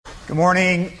Good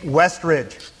morning,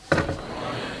 Westridge.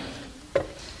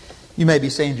 You may be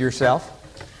saying to yourself,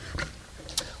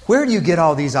 where do you get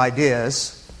all these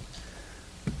ideas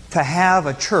to have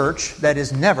a church that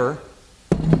is never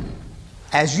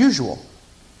as usual?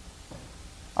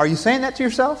 Are you saying that to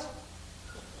yourself?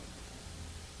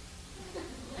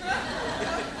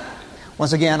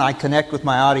 Once again, I connect with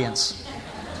my audience.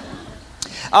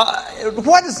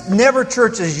 What does never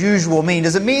church as usual mean?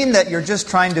 Does it mean that you're just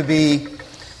trying to be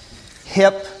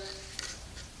hip?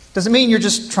 Does it mean you're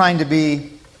just trying to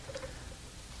be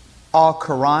au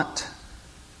courant?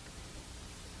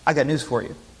 I got news for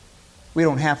you. We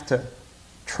don't have to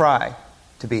try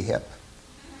to be hip.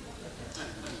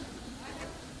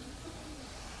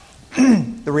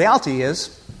 The reality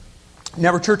is,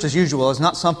 never church as usual is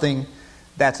not something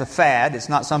that's a fad. It's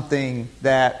not something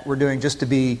that we're doing just to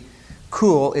be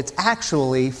cool. It's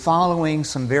actually following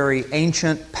some very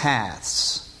ancient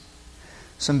paths,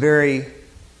 some very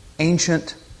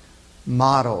ancient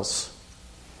models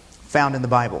found in the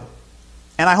Bible.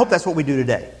 And I hope that's what we do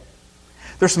today.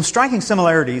 There's some striking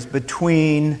similarities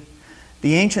between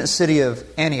the ancient city of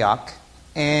Antioch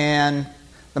and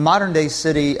the modern-day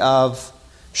city of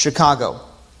Chicago.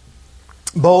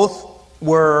 Both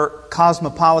were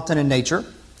cosmopolitan in nature.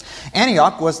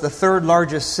 Antioch was the third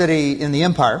largest city in the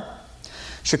empire.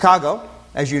 Chicago,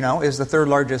 as you know, is the third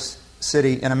largest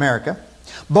city in America.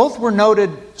 Both were noted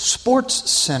sports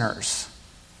centers.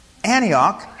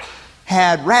 Antioch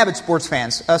had rabid sports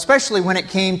fans, especially when it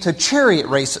came to chariot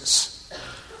races.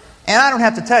 And I don't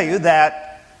have to tell you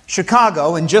that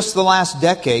Chicago, in just the last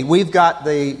decade, we've got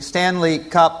the Stanley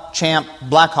Cup champ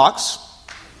Blackhawks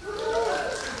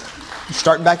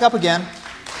starting back up again.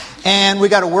 And we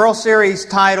got a World Series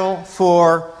title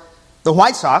for the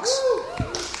White Sox.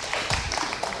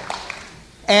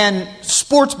 And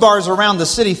sports bars around the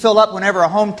city fill up whenever a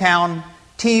hometown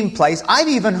team plays. I've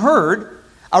even heard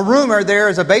a rumor there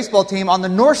is a baseball team on the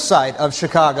north side of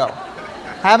Chicago.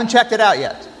 I haven't checked it out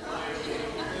yet.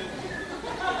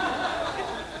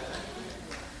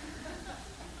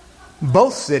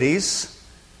 Both cities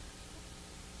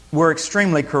were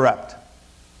extremely corrupt.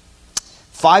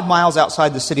 5 miles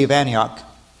outside the city of Antioch,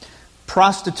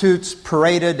 prostitutes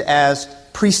paraded as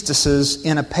priestesses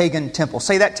in a pagan temple.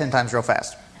 Say that 10 times real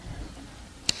fast.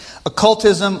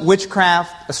 Occultism,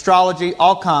 witchcraft, astrology,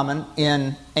 all common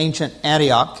in ancient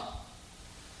Antioch.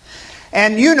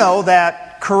 And you know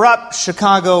that corrupt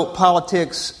Chicago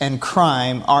politics and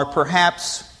crime are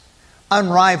perhaps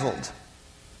unrivaled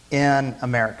in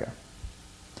America.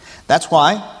 That's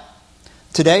why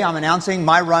today I'm announcing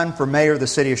my run for mayor of the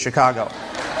city of Chicago.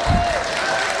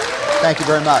 Thank you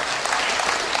very much.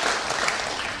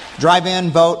 Drive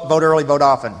in, vote early, vote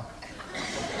often.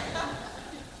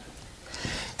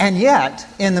 And yet,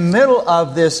 in the middle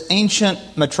of this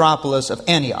ancient metropolis of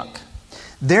Antioch,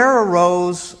 there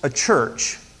arose a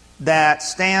church that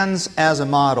stands as a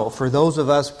model for those of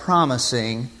us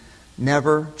promising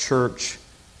never church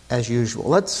as usual.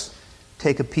 Let's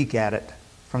take a peek at it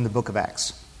from the book of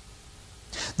Acts.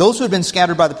 Those who had been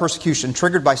scattered by the persecution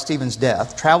triggered by Stephen's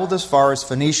death traveled as far as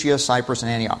Phoenicia, Cyprus,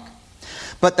 and Antioch.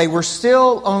 But they were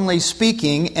still only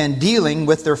speaking and dealing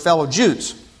with their fellow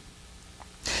Jews.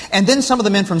 And then some of the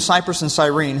men from Cyprus and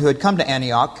Cyrene who had come to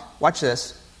Antioch, watch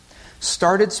this,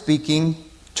 started speaking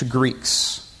to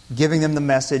Greeks, giving them the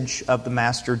message of the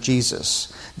Master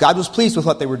Jesus. God was pleased with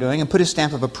what they were doing and put His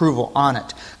stamp of approval on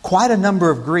it. Quite a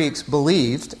number of Greeks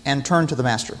believed and turned to the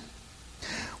Master.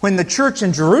 When the church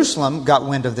in Jerusalem got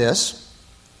wind of this,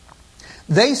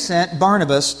 they sent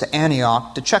Barnabas to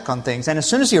Antioch to check on things. And as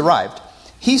soon as he arrived,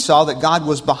 he saw that God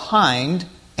was behind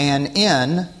and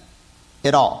in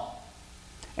it all.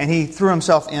 And he threw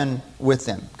himself in with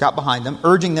them, got behind them,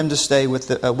 urging them to stay with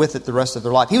it the rest of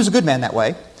their life. He was a good man that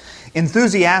way,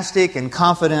 enthusiastic and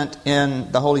confident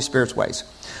in the Holy Spirit's ways.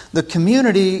 The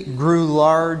community grew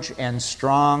large and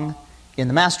strong in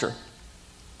the Master.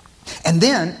 And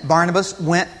then Barnabas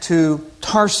went to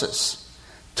Tarsus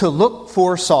to look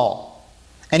for Saul.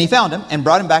 And he found him and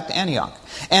brought him back to Antioch.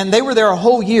 And they were there a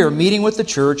whole year meeting with the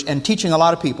church and teaching a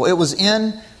lot of people. It was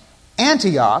in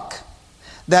Antioch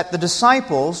that the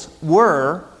disciples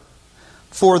were,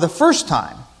 for the first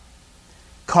time,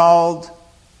 called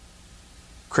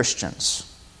Christians.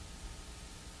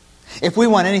 If we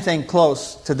want anything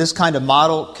close to this kind of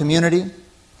model community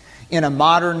in a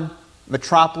modern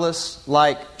metropolis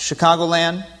like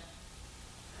Chicagoland,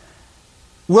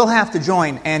 we'll have to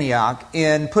join Antioch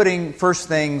in putting first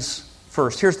things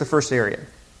first. Here's the first area.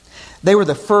 They were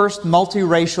the first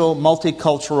multiracial,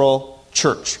 multicultural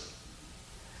church.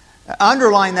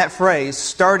 Underline that phrase,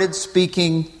 started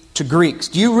speaking to Greeks.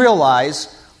 Do you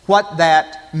realize what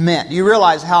that meant. You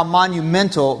realize how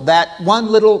monumental that one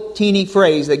little teeny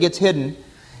phrase that gets hidden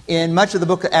in much of the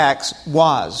book of Acts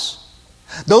was.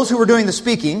 Those who were doing the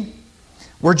speaking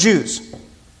were Jews.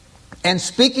 And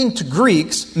speaking to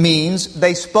Greeks means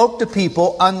they spoke to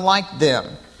people unlike them.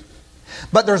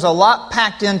 But there's a lot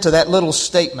packed into that little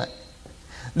statement.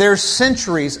 There's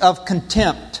centuries of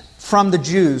contempt from the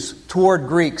Jews toward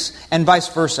Greeks and vice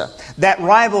versa that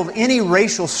rivaled any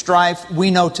racial strife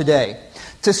we know today.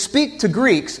 To speak to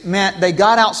Greeks meant they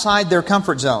got outside their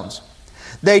comfort zones.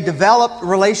 They developed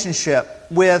relationships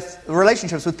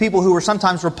with people who were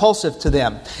sometimes repulsive to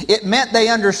them. It meant they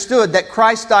understood that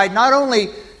Christ died not only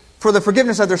for the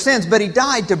forgiveness of their sins, but He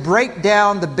died to break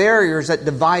down the barriers that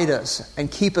divide us and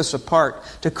keep us apart,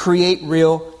 to create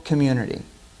real community.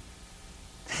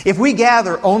 If we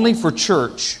gather only for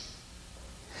church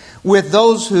with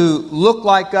those who look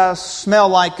like us, smell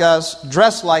like us,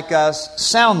 dress like us,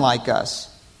 sound like us,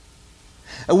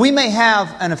 we may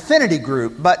have an affinity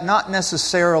group, but not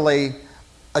necessarily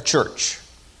a church.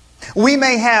 We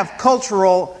may have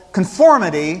cultural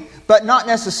conformity, but not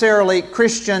necessarily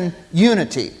Christian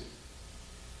unity.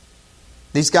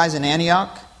 These guys in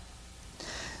Antioch,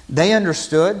 they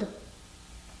understood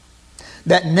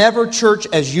that never church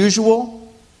as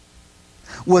usual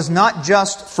was not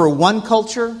just for one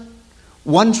culture,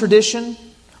 one tradition,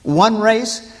 one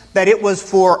race, that it was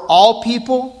for all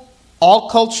people, all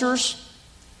cultures,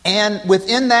 and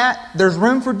within that, there's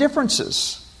room for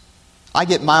differences. I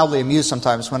get mildly amused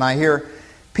sometimes when I hear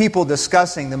people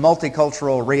discussing the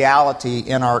multicultural reality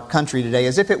in our country today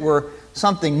as if it were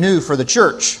something new for the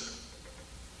church.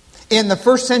 In the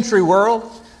first century world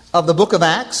of the book of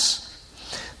Acts,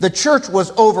 the church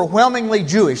was overwhelmingly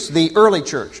Jewish, the early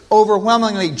church,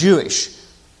 overwhelmingly Jewish,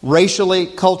 racially,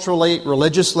 culturally,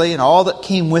 religiously, and all that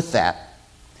came with that.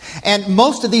 And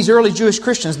most of these early Jewish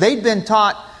Christians, they'd been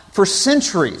taught for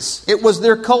centuries, it was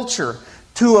their culture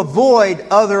to avoid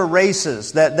other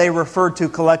races that they referred to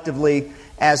collectively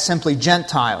as simply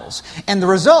Gentiles. And the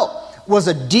result was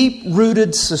a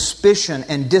deep-rooted suspicion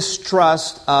and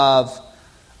distrust of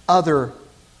other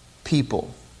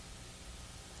people.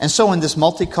 And so in this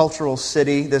multicultural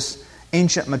city, this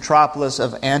ancient metropolis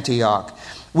of Antioch,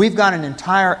 we've got an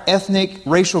entire ethnic,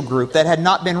 racial group that had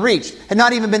not been reached, had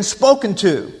not even been spoken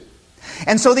to.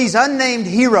 And so these unnamed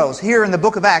heroes here in the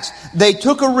book of Acts, they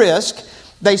took a risk.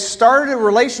 They started a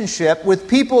relationship with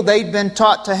people they'd been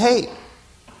taught to hate.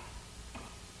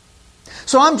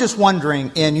 So I'm just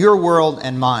wondering, in your world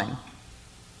and mine,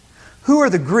 who are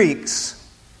the Greeks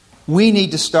we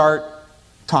need to start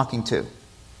talking to?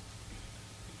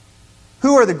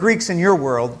 Who are the Greeks in your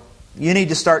world you need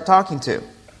to start talking to?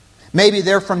 Maybe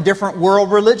they're from different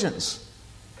world religions.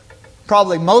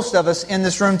 Probably most of us in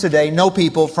this room today know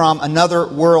people from another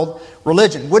world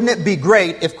religion. Wouldn't it be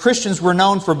great if Christians were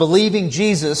known for believing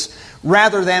Jesus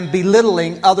rather than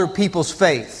belittling other people's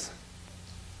faith?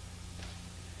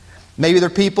 Maybe they're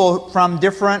people from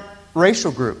different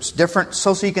racial groups, different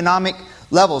socioeconomic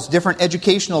levels, different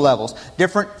educational levels,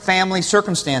 different family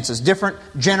circumstances, different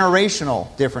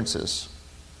generational differences.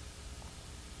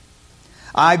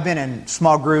 I've been in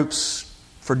small groups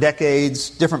for decades,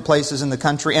 different places in the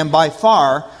country, and by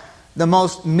far the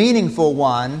most meaningful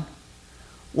one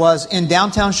was in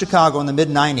downtown Chicago in the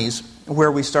mid-90s,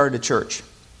 where we started a church.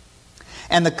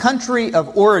 And the country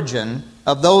of origin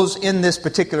of those in this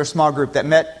particular small group that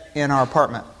met in our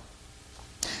apartment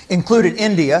included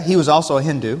India, he was also a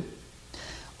Hindu,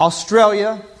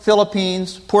 Australia,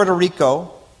 Philippines, Puerto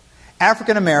Rico,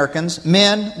 African Americans,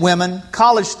 men, women,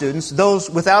 college students, those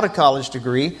without a college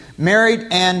degree, married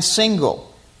and single.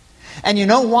 And you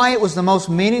know why it was the most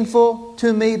meaningful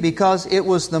to me? Because it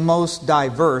was the most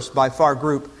diverse, by far,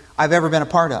 group I've ever been a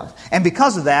part of. And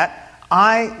because of that,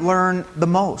 I learned the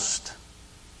most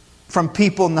from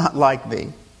people not like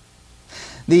me.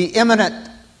 The eminent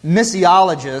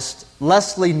missiologist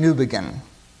Leslie Newbigin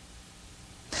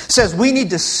says we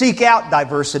need to seek out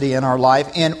diversity in our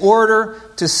life in order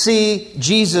to see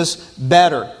Jesus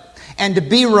better and to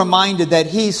be reminded that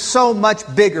He's so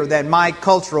much bigger than my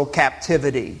cultural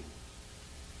captivity.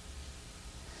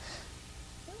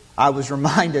 I was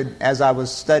reminded as I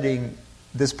was studying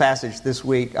this passage this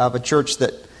week of a church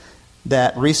that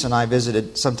Risa and I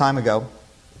visited some time ago.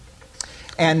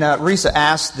 And Risa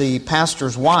asked the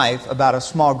pastor's wife about a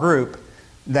small group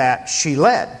that she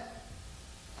led.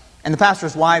 And the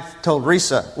pastor's wife told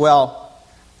Risa, well,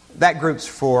 that group's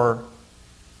for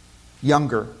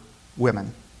younger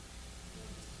women.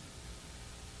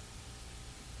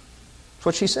 That's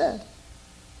what she said.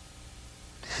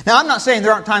 Now, I'm not saying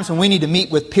there aren't times when we need to meet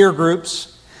with peer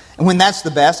groups and when that's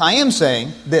the best. I am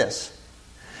saying this.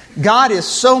 God is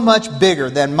so much bigger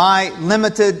than my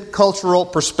limited cultural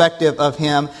perspective of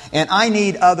Him, and I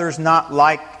need others not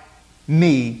like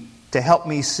me to help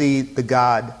me see the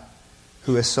God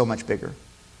who is so much bigger.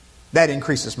 That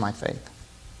increases my faith.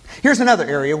 Here's another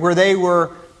area where they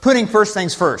were putting first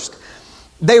things first.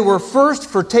 They were first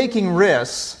for taking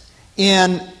risks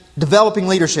in developing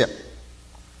leadership.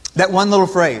 That one little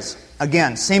phrase,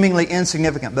 again, seemingly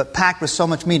insignificant, but packed with so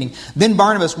much meaning. Then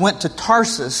Barnabas went to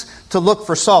Tarsus to look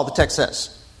for Saul, the text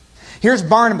says. Here's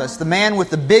Barnabas, the man with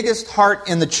the biggest heart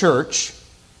in the church,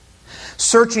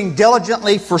 searching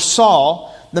diligently for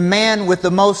Saul, the man with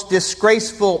the most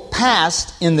disgraceful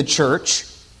past in the church,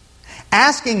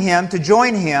 asking him to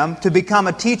join him to become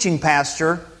a teaching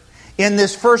pastor in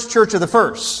this first church of the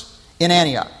first in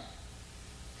Antioch.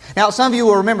 Now, some of you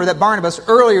will remember that Barnabas,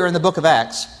 earlier in the book of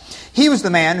Acts, he was the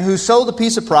man who sold a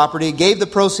piece of property, gave the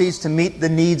proceeds to meet the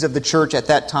needs of the church at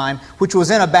that time, which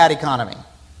was in a bad economy.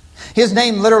 His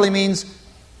name literally means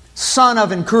son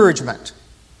of encouragement.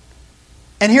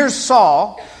 And here's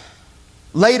Saul,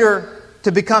 later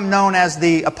to become known as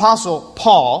the Apostle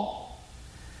Paul.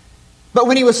 But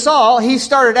when he was Saul, he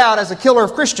started out as a killer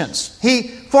of Christians. He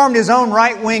formed his own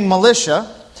right-wing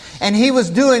militia, and he was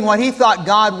doing what he thought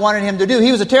God wanted him to do.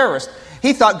 He was a terrorist.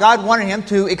 He thought God wanted him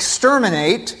to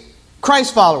exterminate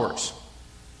Christ followers.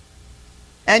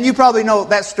 And you probably know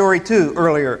that story too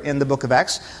earlier in the book of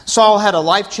Acts. Saul had a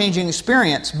life-changing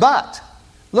experience, but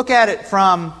look at it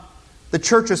from the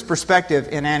church's perspective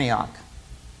in Antioch.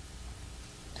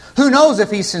 Who knows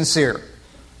if he's sincere?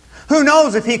 Who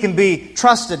knows if he can be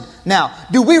trusted? Now,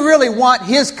 do we really want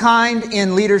his kind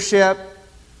in leadership?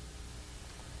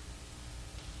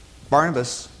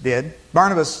 Barnabas did.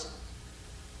 Barnabas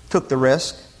took the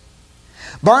risk.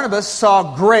 Barnabas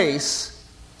saw grace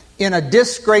in a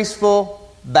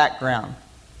disgraceful background.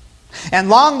 And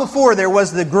long before there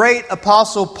was the great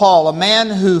Apostle Paul, a man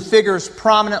who figures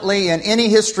prominently in any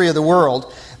history of the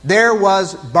world, there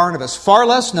was Barnabas, far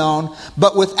less known,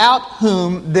 but without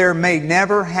whom there may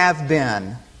never have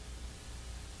been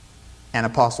an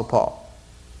Apostle Paul.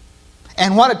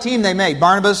 And what a team they made.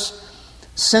 Barnabas,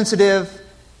 sensitive,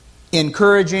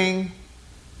 encouraging,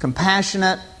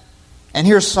 compassionate. And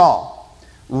here's Saul,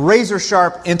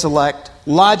 razor-sharp intellect,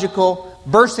 logical,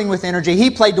 bursting with energy. He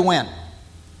played to win.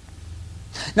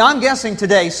 Now I'm guessing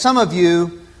today some of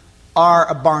you are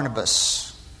a Barnabas.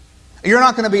 You're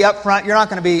not going to be up front. You're not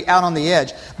going to be out on the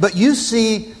edge. But you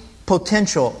see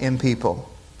potential in people.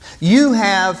 You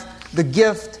have the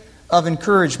gift of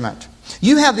encouragement.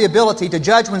 You have the ability to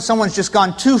judge when someone's just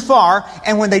gone too far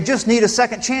and when they just need a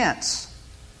second chance.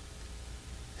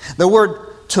 The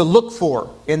word to look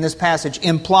for in this passage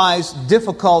implies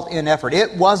difficult in effort.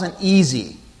 It wasn't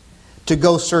easy to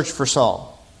go search for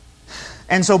Saul.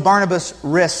 And so Barnabas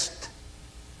risked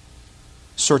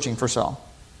searching for Saul.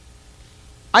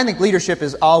 I think leadership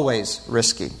is always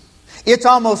risky. It's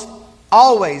almost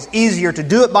always easier to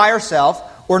do it by yourself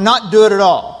or not do it at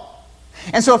all.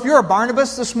 And so if you're a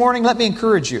Barnabas this morning, let me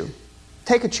encourage you.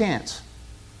 Take a chance.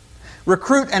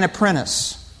 Recruit an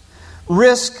apprentice.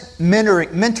 Risk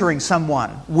mentoring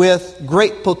someone with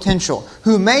great potential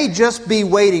who may just be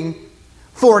waiting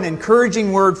for an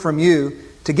encouraging word from you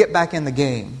to get back in the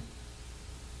game.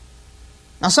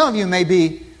 Now some of you may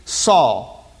be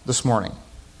Saul this morning.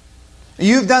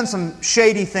 You've done some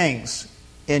shady things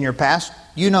in your past.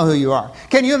 You know who you are.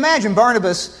 Can you imagine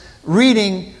Barnabas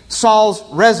reading Saul's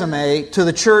resume to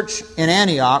the church in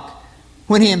Antioch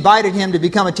when he invited him to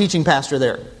become a teaching pastor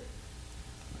there?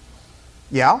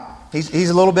 Yeah, he's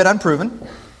a little bit unproven.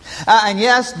 And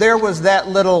yes, there was that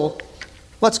little,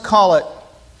 let's call it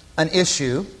an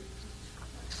issue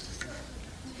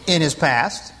in his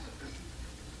past,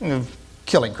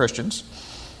 killing Christians.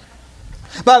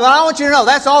 But I want you to know,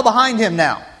 that's all behind him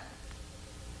now.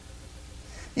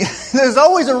 There's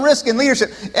always a risk in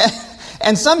leadership.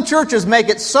 And some churches make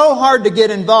it so hard to get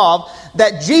involved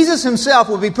that Jesus himself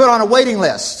will be put on a waiting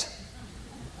list.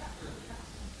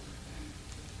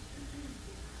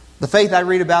 The faith I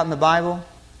read about in the Bible,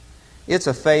 it's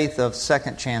a faith of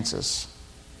second chances.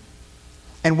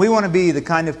 And we want to be the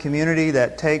kind of community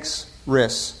that takes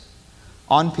risks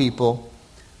on people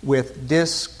with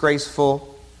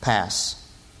disgraceful pasts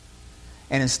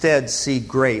and instead see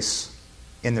grace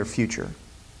in their future.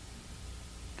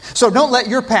 So don't let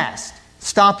your past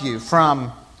stop you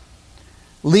from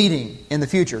leading in the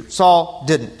future. Saul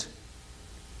didn't.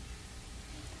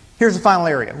 Here's the final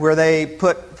area where they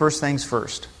put first things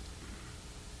first.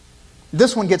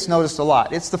 This one gets noticed a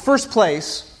lot. It's the first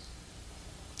place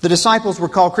the disciples were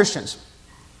called Christians.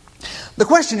 The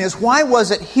question is, why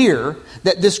was it here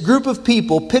that this group of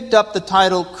people picked up the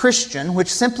title Christian,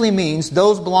 which simply means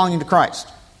those belonging to Christ?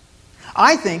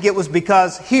 I think it was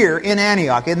because here in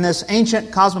Antioch, in this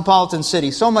ancient cosmopolitan city,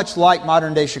 so much like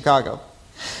modern-day Chicago,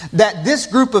 that this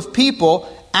group of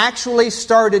people actually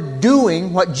started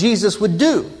doing what Jesus would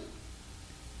do.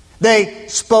 They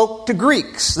spoke to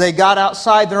Greeks. They got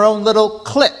outside their own little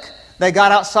clique. They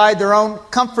got outside their own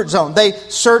comfort zone. They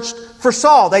searched for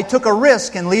Saul. They took a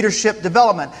risk in leadership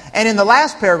development. And in the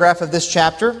last paragraph of this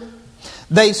chapter,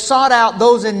 they sought out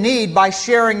those in need by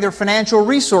sharing their financial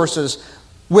resources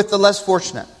with the less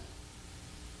fortunate.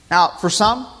 Now, for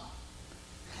some,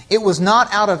 it was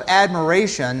not out of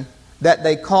admiration that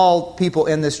they called people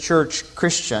in this church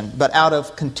Christian, but out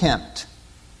of contempt.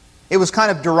 It was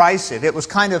kind of derisive. It was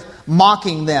kind of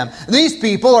mocking them. These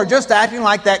people are just acting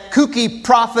like that kooky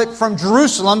prophet from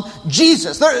Jerusalem,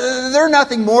 Jesus. They're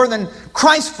nothing more than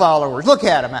Christ followers. Look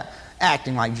at them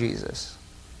acting like Jesus.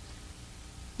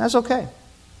 That's okay.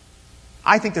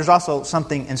 I think there's also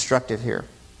something instructive here.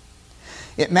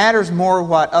 It matters more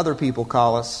what other people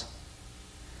call us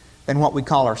than what we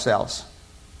call ourselves.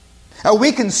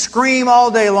 We can scream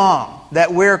all day long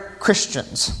that we're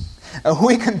Christians.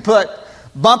 We can put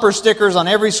bumper stickers on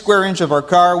every square inch of our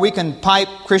car. We can pipe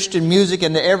Christian music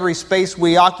into every space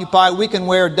we occupy. We can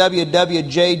wear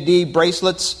WWJD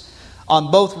bracelets on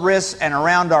both wrists and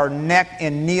around our neck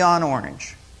in neon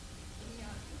orange.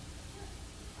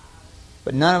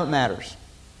 But none of it matters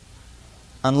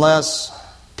unless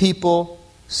people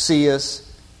see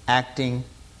us acting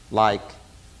like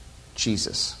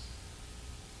Jesus.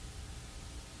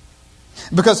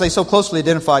 Because they so closely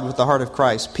identified with the heart of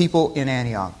Christ, people in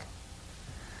Antioch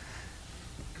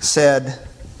said,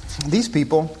 these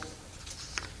people,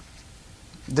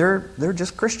 they're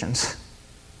just Christians.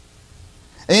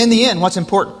 And in the end, what's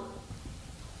important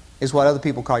is what other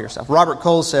people call yourself. Robert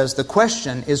Cole says, the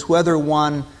question is whether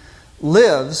one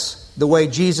lives the way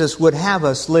Jesus would have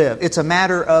us live. It's a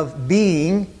matter of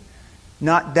being,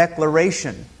 not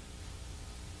declaration.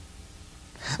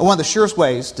 One of the surest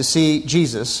ways to see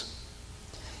Jesus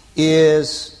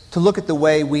is to look at the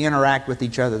way we interact with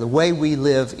each other, the way we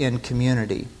live in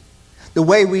community, the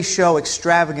way we show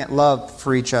extravagant love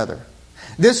for each other.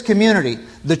 This community,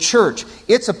 the church,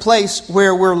 it's a place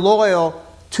where we're loyal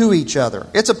to each other.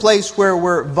 It's a place where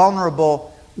we're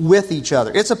vulnerable with each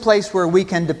other. It's a place where we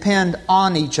can depend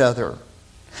on each other.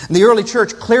 The early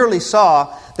church clearly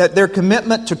saw that their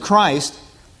commitment to Christ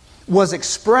was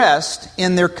expressed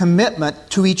in their commitment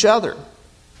to each other.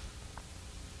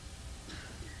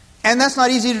 And that's not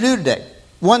easy to do today.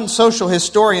 One social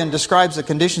historian describes the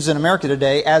conditions in America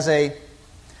today as a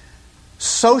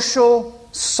social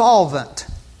solvent.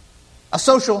 A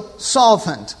social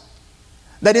solvent.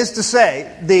 That is to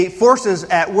say, the forces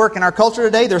at work in our culture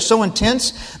today, they're so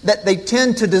intense that they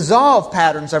tend to dissolve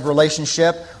patterns of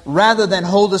relationship rather than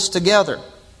hold us together.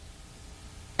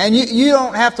 And you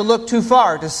don't have to look too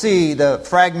far to see the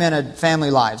fragmented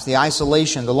family lives, the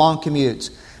isolation, the long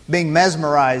commutes, being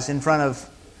mesmerized in front of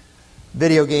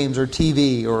video games or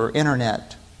TV or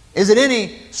internet. Is it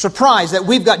any surprise that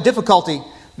we've got difficulty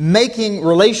making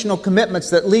relational commitments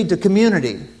that lead to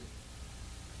community?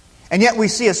 And yet we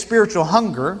see a spiritual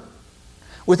hunger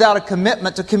without a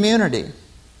commitment to community.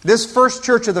 This first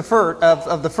church of the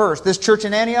first, this church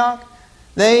in Antioch,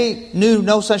 they knew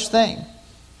no such thing.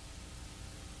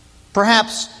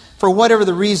 Perhaps for whatever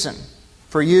the reason,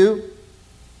 for you,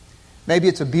 maybe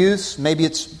it's abuse, maybe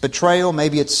it's betrayal,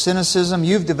 maybe it's cynicism.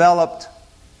 You've developed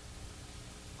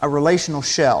a relational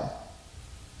shell.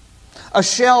 A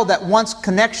shell that wants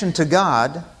connection to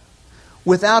God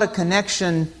without a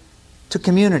connection to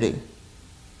community.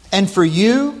 And for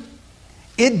you,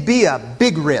 it'd be a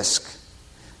big risk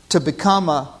to become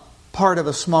a part of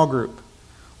a small group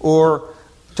or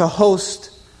to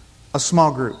host a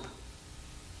small group.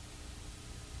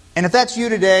 And if that's you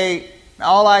today,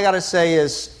 all I got to say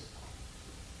is,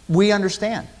 we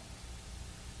understand.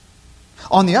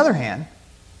 On the other hand,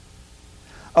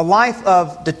 a life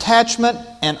of detachment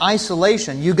and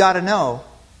isolation, you got to know,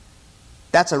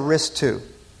 that's a risk too.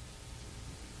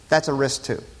 That's a risk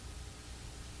too.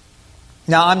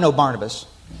 Now, I'm no Barnabas,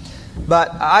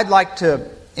 but I'd like to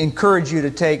encourage you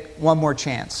to take one more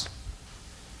chance.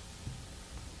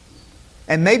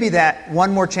 And maybe that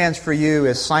one more chance for you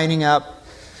is signing up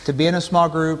to be in a small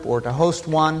group or to host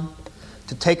one,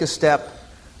 to take a step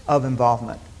of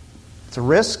involvement. It's a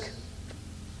risk,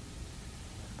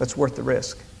 but it's worth the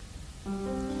risk.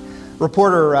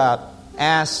 Reporter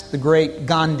asked the great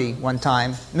Gandhi one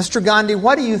time, Mr. Gandhi,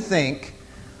 what do you think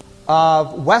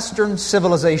of Western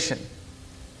civilization?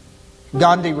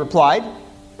 Gandhi replied,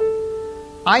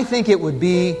 I think it would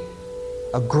be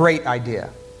a great idea.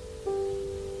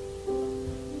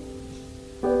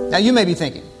 Now you may be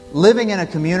thinking, living in a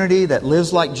community that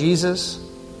lives like Jesus,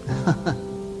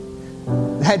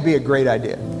 that'd be a great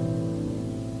idea.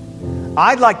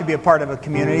 I'd like to be a part of a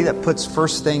community that puts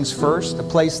first things first, a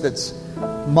place that's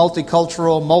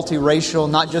multicultural, multiracial,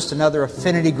 not just another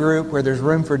affinity group where there's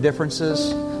room for differences,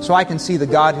 so I can see the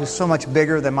God who's so much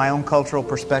bigger than my own cultural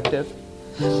perspective.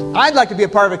 I'd like to be a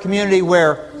part of a community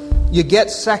where you get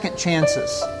second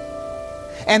chances,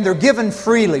 and they're given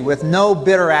freely with no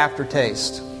bitter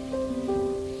aftertaste.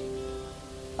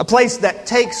 A place that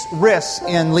takes risks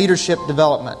in leadership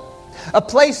development. A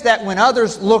place that when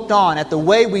others looked on at the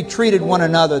way we treated one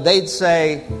another, they'd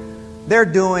say, they're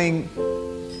doing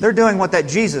what that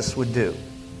Jesus would do.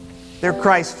 They're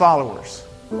Christ followers.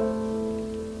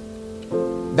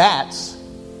 That's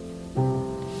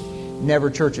never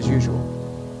church as usual.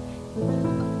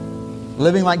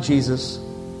 Living like Jesus,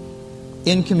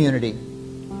 in community,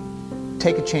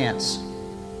 take a chance.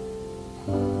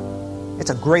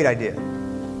 It's a great idea.